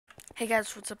Hey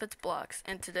guys, what's up? It's Blocks,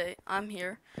 and today I'm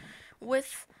here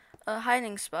with a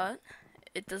hiding spot.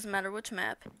 It doesn't matter which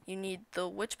map. You need the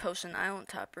Witch Potion Island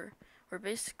Topper, where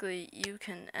basically you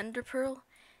can Ender Pearl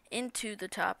into the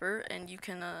topper, and you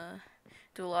can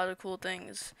do a lot of cool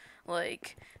things.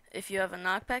 Like if you have a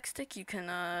knockback stick, you can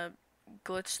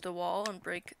glitch the wall and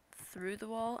break through the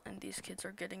wall. And these kids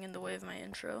are getting in the way of my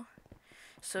intro,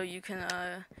 so you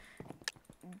can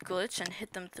glitch and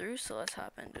hit them through. So let's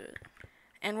hop into it.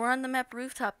 And we're on the map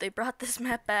Rooftop. They brought this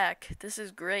map back. This is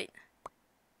great.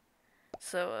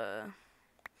 So,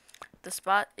 the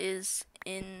spot is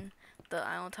in the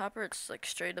island topper. It's like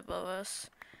straight above us.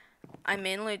 I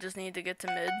mainly just need to get to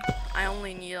mid. I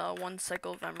only need one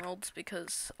cycle of emeralds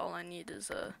because all I need is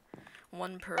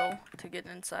one pearl to get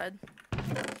inside.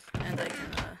 And I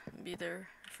can be there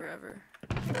forever.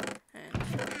 And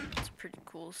it's a pretty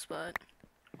cool spot.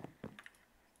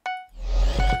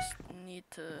 Just need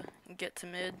to get to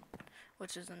mid,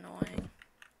 which is annoying.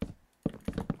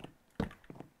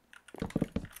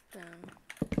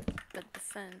 Bed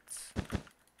defense.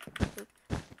 Oop,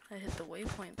 I hit the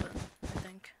waypoint button, I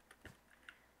think.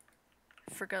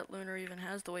 Forgot Lunar even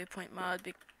has the waypoint mod.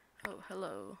 Oh,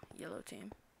 hello, yellow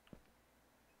team.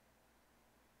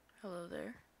 Hello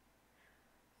there.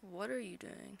 What are you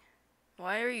doing?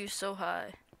 Why are you so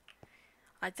high?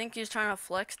 I think he's trying to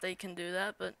flex. They can do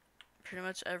that, but pretty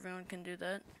much everyone can do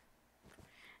that.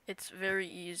 It's very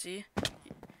easy.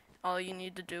 All you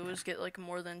need to do is get like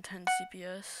more than 10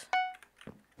 CPS.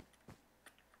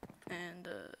 And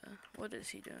what is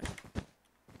he doing?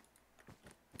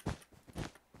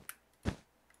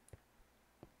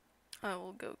 I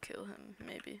will go kill him,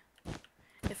 maybe.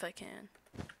 If I can.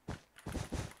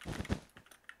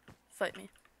 Fight me.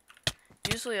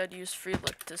 Usually I'd use free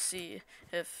look to see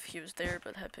if he was there,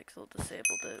 but Hypixel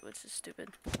disabled it, which is stupid.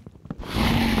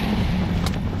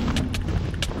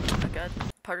 Oh my god,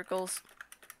 particles.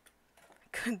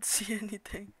 Couldn't see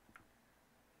anything.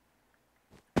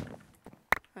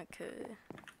 Okay,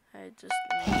 I just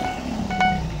need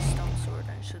a stone sword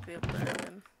and I should be able to end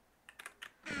him.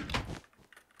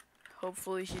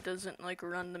 Hopefully he doesn't like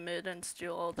run the mid and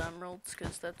steal all the emeralds,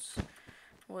 because that's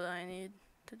what I need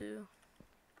to do.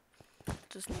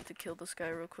 Just need to kill this guy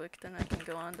real quick, then I can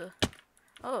go on to...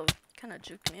 Oh, kinda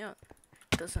juked me out.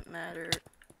 Doesn't matter.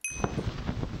 He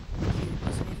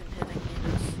wasn't even hitting me,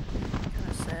 that's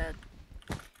kinda sad.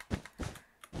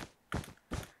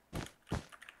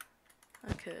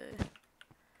 Okay.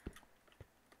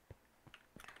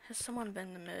 Has someone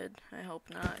been to mid? I hope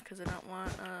not, because I don't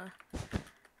want,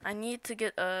 I need to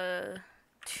get,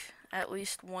 at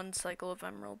least one cycle of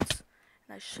emeralds,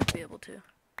 and I should be able to.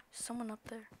 Is someone up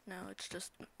there? No, it's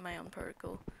just my own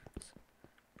particle.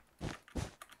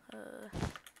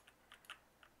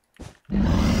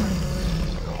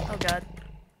 Oh god.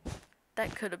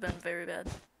 That could have been very bad.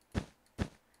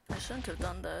 I shouldn't have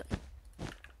done that.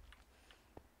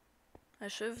 I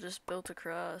should have just built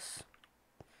across.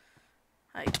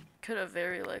 I could have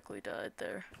very likely died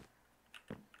there.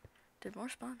 Did more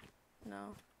spawn?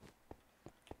 No.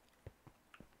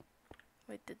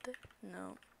 Wait, did they?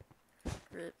 No.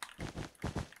 RIP.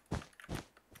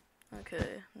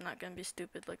 Okay, I'm not gonna be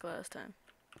stupid like last time.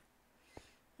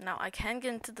 Now, I can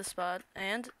get into the spot,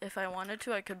 and if I wanted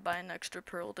to, I could buy an extra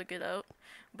pearl to get out,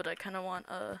 but I kinda want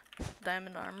a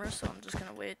diamond armor, so I'm just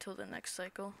gonna wait till the next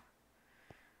cycle.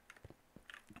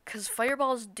 Cause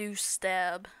fireballs do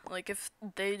stab. Like if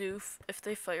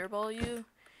they fireball you,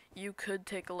 you could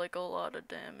take like a lot of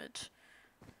damage.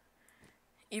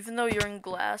 Even though you're in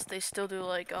glass, they still do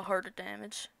like a harder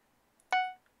damage.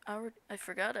 I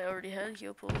forgot I already had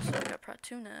heal pool, so I got Prot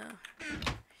 2 now.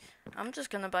 I'm just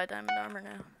gonna buy diamond armor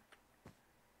now.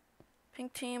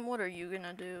 Pink team, what are you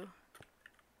gonna do?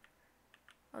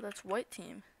 Oh, that's white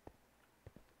team.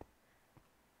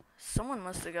 Someone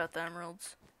must have got the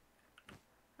emeralds.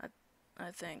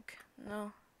 I think.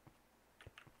 No.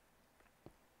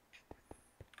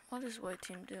 What is white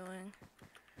team doing?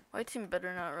 White team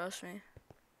better not rush me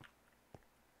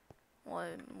while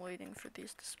I'm waiting for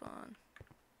these to spawn.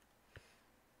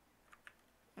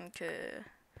 Okay.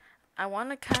 I want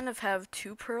to kind of have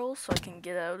 2 pearls so I can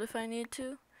get out if I need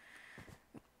to.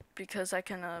 Because I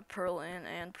can pearl in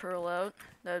and pearl out.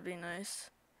 That'd be nice.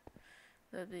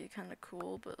 That'd be kind of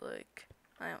cool, but like...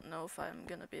 I don't know if I'm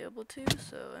gonna be able to,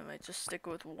 so I might just stick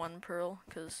with 1 pearl,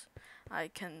 because I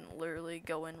can literally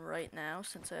go in right now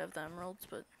since I have the emeralds,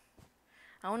 but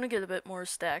I want to get a bit more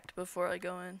stacked before I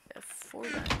go in. I have 4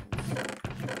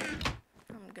 diamonds.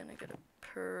 I'm gonna get a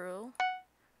pearl.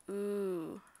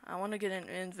 Ooh, I want to get an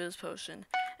invis potion.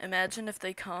 Imagine if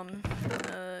they come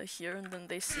here and then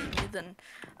they see me, then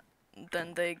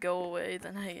then they go away,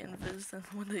 then I invis, and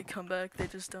when they come back, they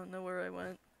just don't know where I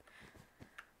went.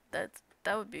 That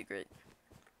would be great.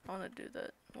 I want to do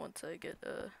that once I get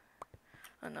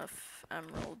enough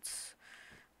emeralds.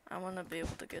 I want to be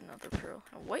able to get another pearl.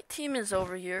 A white team is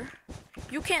over here.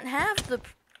 You can't have the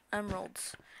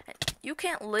emeralds. You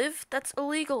can't live. That's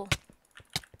illegal.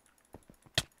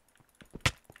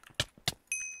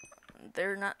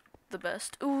 They're not the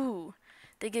best. Ooh,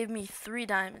 they gave me 3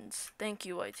 diamonds. Thank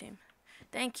you, white team.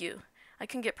 Thank you. I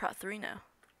can get Prot 3 now.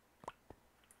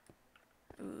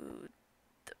 Ooh,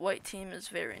 the white team is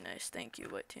very nice. Thank you,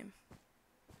 white team.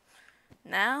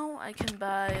 Now I can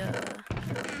buy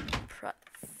Prot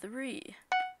 3.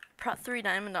 Prot 3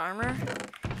 diamond armor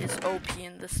is OP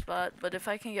in this spot, but if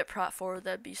I can get Prot 4,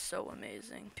 that'd be so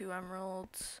amazing. 2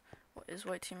 emeralds. Is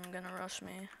white team gonna rush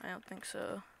me? I don't think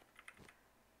so.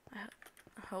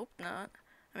 I hope not.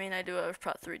 I mean, I do have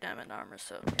Prot 3 diamond armor,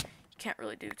 so you can't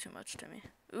really do too much to me.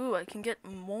 Ooh, I can get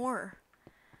more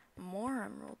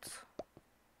emeralds.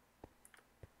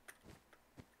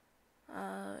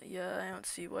 Yeah, I don't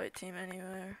see white team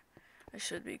anywhere. I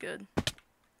should be good.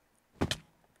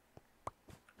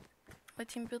 White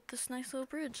team built this nice little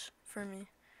bridge for me.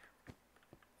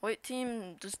 White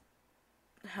team just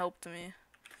helped me.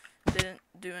 They didn't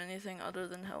do anything other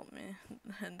than help me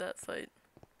in that fight.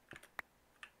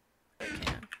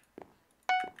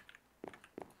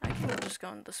 I can just go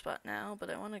into the spot now, but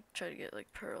I want to try to get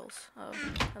like pearls. Oh,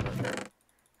 hello there.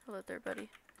 Hello there, buddy.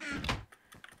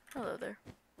 Hello there.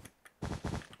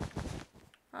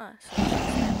 Ah, so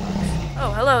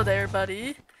oh, hello there,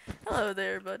 buddy. Hello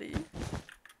there, buddy.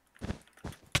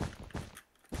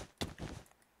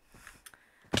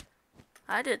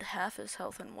 I did half his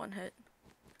health in 1 hit.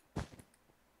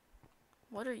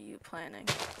 What are you planning?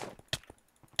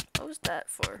 What was that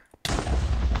for?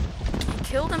 He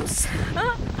killed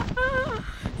himself.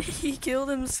 He killed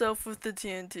himself with the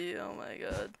TNT. Oh my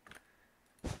god.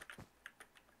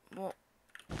 Well,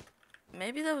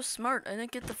 maybe that was smart. I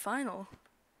didn't get the final.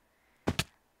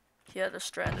 He had a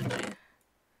strategy.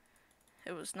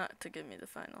 It was not to give me the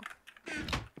final. He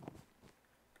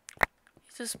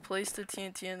just placed the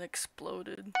TNT and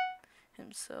exploded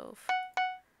himself.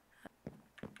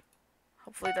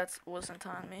 Hopefully that wasn't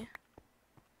on me.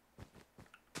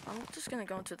 I'm just gonna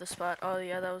go into the spot. Oh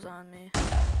yeah, that was on me.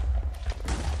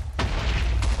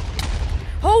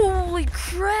 Holy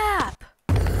crap!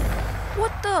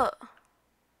 What the?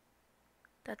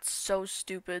 That's so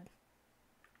stupid.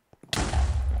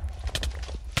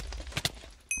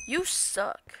 You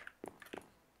suck.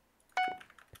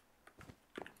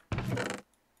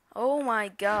 Oh my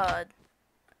god.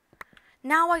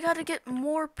 Now I gotta get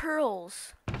more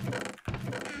pearls.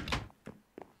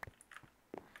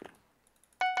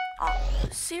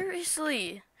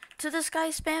 Seriously? To this guy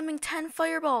spamming 10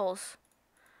 fireballs.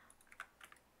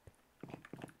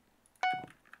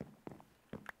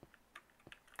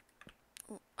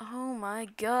 Oh my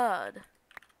god.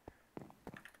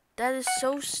 That is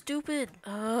so stupid.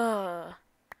 Ugh.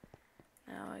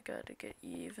 Now I gotta get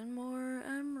even more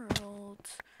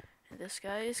emeralds. And this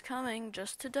guy is coming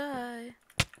just to die.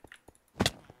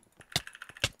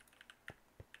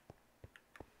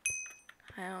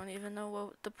 I don't even know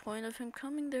what the point of him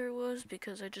coming there was,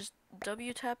 because I just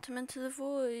W-tapped him into the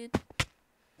void.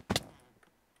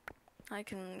 I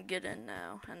can get in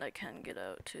now, and I can get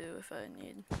out too if I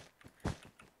need.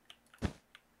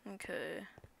 Okay,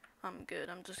 I'm good.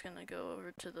 I'm just gonna go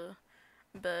over to the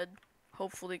bed.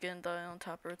 Hopefully get and die on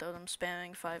top without him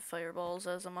spamming 5 fireballs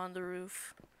as I'm on the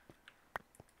roof.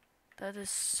 That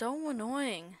is so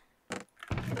annoying.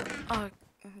 Oh,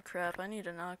 crap. I need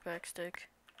a knockback stick.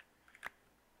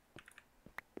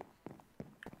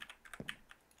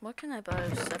 What can I buy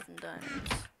with 7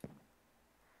 diamonds?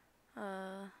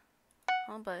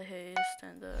 I'll buy haste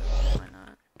and, why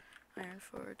not? Iron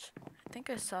Forge. I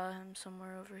think I saw him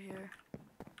somewhere over here.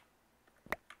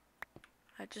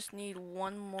 I just need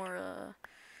 1 more,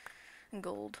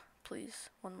 gold,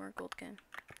 please. 1 more gold game.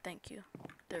 Thank you.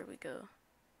 There we go.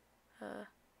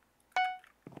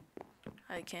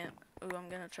 I can't. Ooh, I'm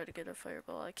gonna try to get a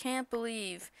fireball. I can't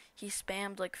believe he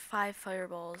spammed like 5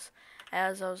 fireballs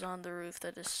as I was on the roof.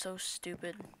 That is so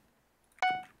stupid.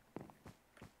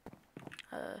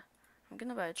 I'm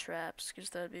gonna buy traps, because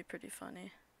that would be pretty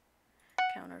funny.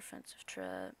 Counter-offensive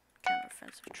trap.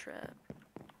 Counter-offensive trap.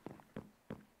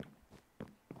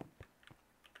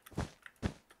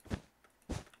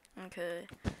 Okay.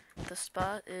 The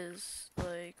spot is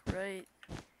like right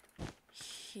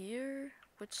here.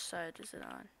 Which side is it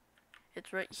on?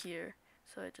 It's right here.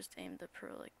 So I just aimed the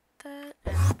pearl like that,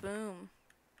 and boom.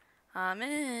 I'm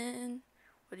in.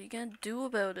 What are you gonna do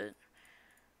about it?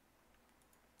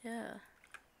 Yeah.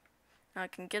 Now I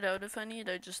can get out if I need.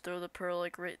 I just throw the pearl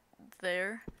like right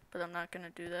there, but I'm not gonna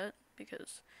do that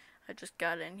because I just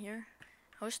got in here.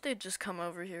 I wish they'd just come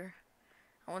over here.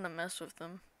 I want to mess with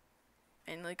them,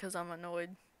 mainly because I'm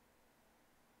annoyed.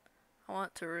 I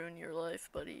want to ruin your life,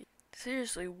 buddy.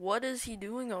 Seriously, what is he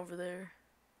doing over there?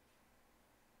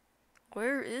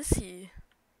 Where is he?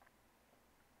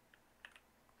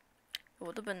 It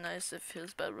would have been nice if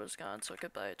his bed was gone so I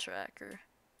could buy a tracker.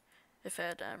 If I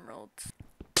had emeralds.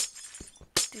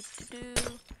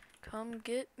 Doo-doo-doo. Come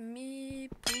get me,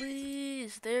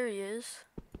 please. There he is.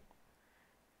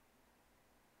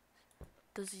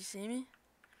 Does he see me?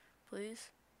 Please?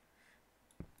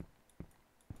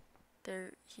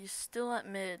 There, he's still at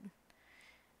mid.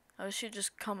 I wish he'd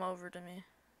just come over to me.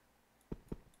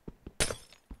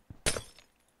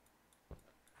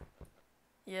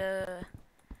 Yeah,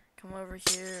 come over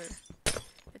here.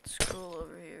 It's cool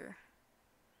over here.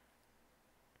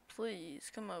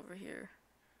 Please, come over here.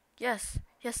 Yes,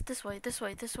 yes, this way,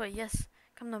 yes.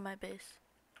 Come to my base.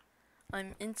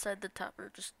 I'm inside the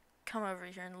topper. Just come over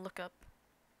here and look up.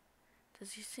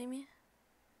 Does he see me?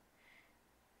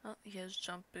 Oh, he has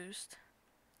jump boost.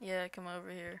 Yeah, come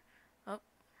over here. Oh.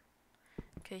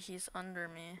 Okay, he's under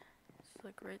me. He's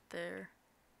like right there.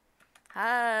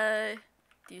 Hi.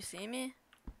 Do you see me?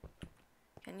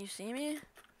 Can you see me?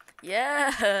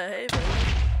 Yeah, hey buddy.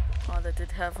 Oh, that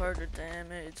did have harder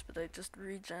damage, but I just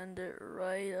regened it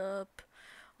right up.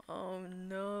 Oh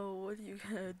no, what are you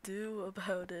gonna do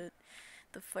about it?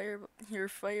 Your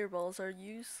fireballs are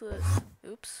useless.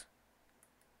 Oops.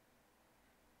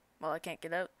 Well, I can't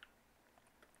get out.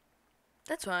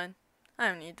 That's fine. I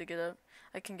don't need to get out.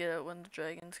 I can get out when the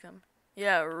dragons come.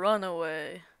 Yeah, run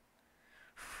away.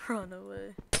 Run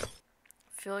away. I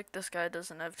feel like this guy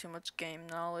doesn't have too much game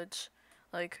knowledge.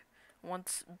 Like,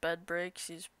 once bed breaks,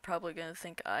 he's probably gonna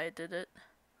think I did it.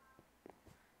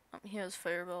 He has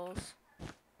fireballs.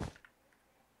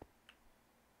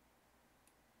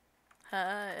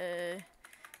 Hi.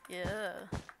 Yeah.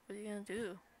 What are you gonna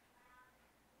do?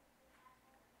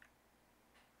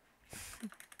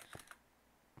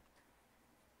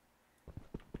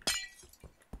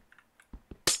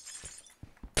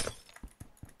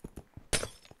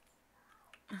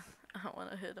 I don't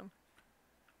wanna hit him.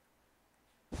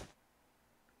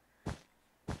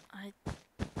 I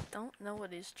don't know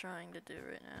what he's trying to do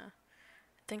right now.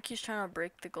 I think he's trying to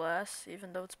break the glass,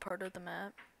 even though it's part of the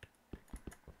map.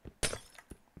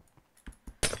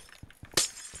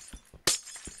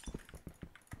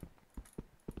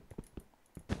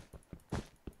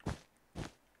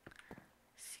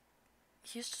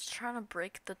 He's just trying to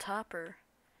break the topper.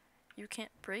 You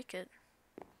can't break it.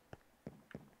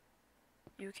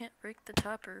 You can't break the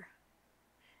topper.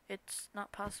 It's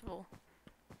not possible.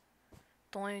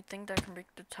 The only thing that can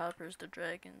break the topper is the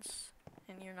dragons.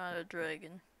 And you're not a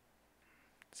dragon.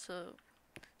 So,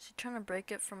 is he trying to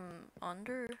break it from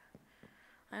under?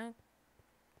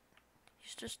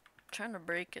 He's just trying to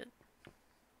break it.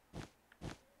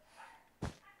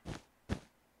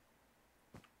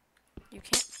 You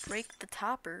can't break the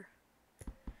topper.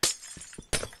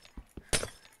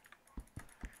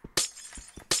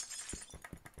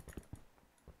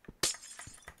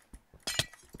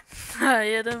 I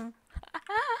hit him.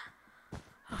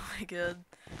 Oh my god.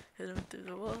 Hit him through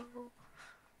the wall.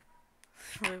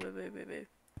 Wait. I'm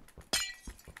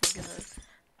gonna...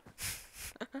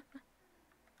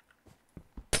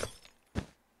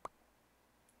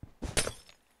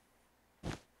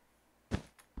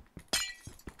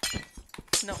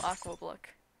 No aqua block.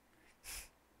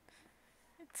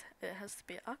 It has to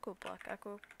be aqua block.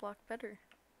 Aqua block better.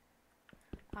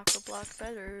 Aqua block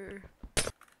better.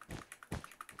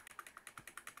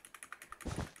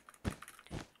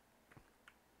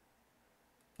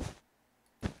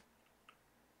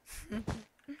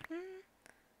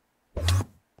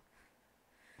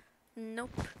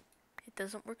 Nope. It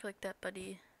doesn't work like that,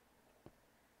 buddy.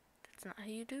 That's not how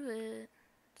you do it.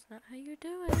 That's not how you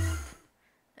do it.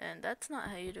 And that's not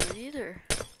how you do it either.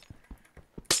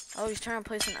 Oh, he's trying to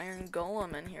place an iron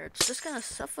golem in here. It's just gonna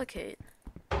suffocate.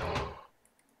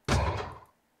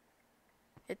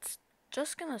 It's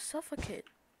just gonna suffocate.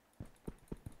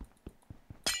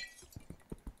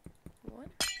 What?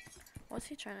 What's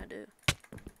he trying to do?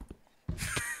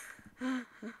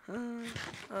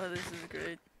 Oh, this is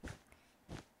great.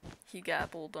 He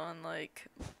gappled on like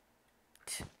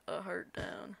a heart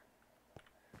down.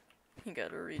 You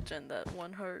gotta regen that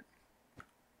one heart.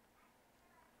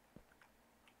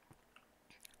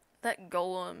 That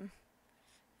golem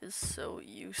is so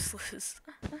useless.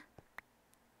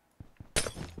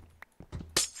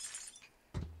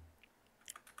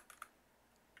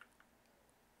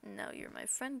 you're my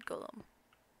friend, Golem.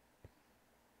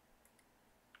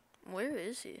 Where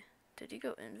is he? Did he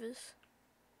go invis?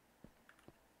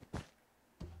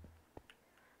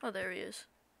 Oh, there he is.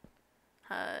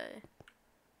 Hi.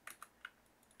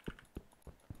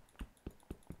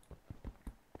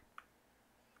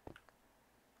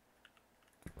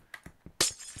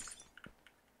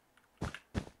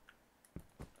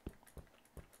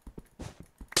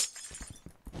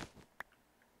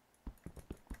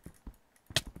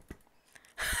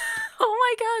 Oh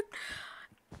my god!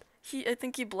 I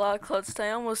think he block clutched.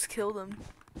 I almost killed him.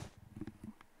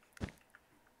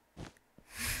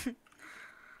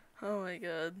 Oh my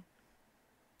god.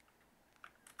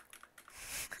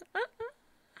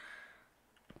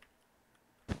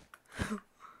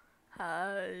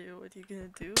 Hi, what are you gonna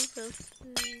do about this?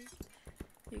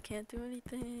 You can't do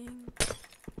anything.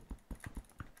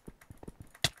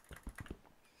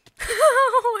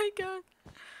 Oh my god.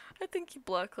 I think he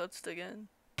block clutched again.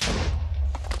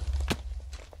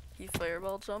 He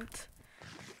fireball jumped,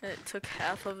 and it took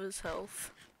half of his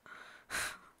health.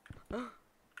 I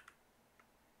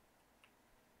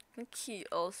think he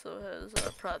also has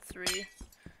prot 3. It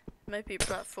might be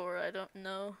prot 4, I don't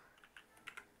know.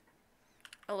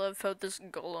 I love how this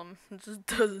golem just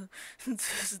doesn't,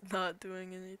 just not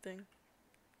doing anything.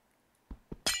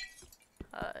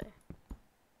 Hi.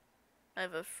 I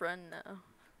have a friend now.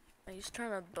 He's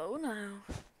trying to bow now.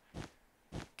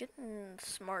 Getting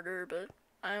smarter, but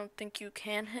I don't think you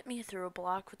can hit me through a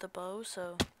block with a bow,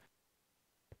 so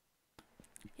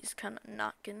he's kind of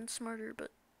not getting smarter,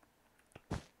 but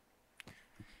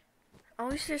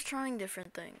always just trying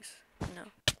different things, you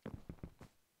know.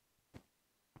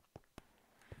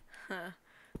 Huh.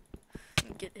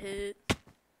 Get hit.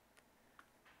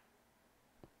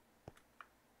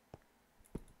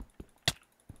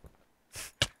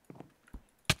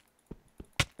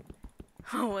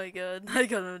 Oh my god, I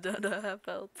got him down to half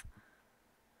health.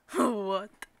 What?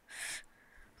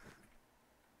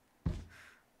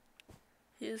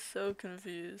 He is so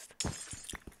confused.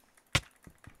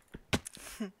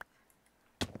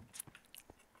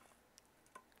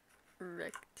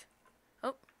 Wrecked.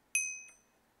 Oh.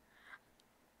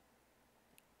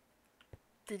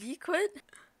 Did he quit?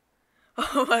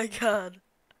 Oh my god.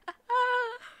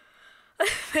 I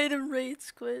made him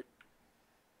rage quit.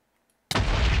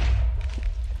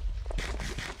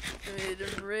 I made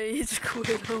him rage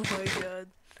quit, oh my god.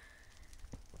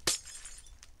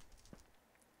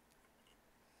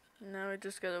 Now I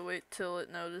just gotta wait till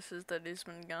it notices that he's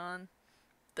been gone.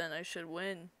 Then I should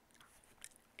win.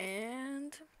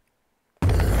 And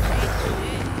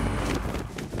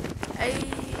hey,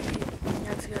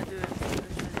 that's gonna do it for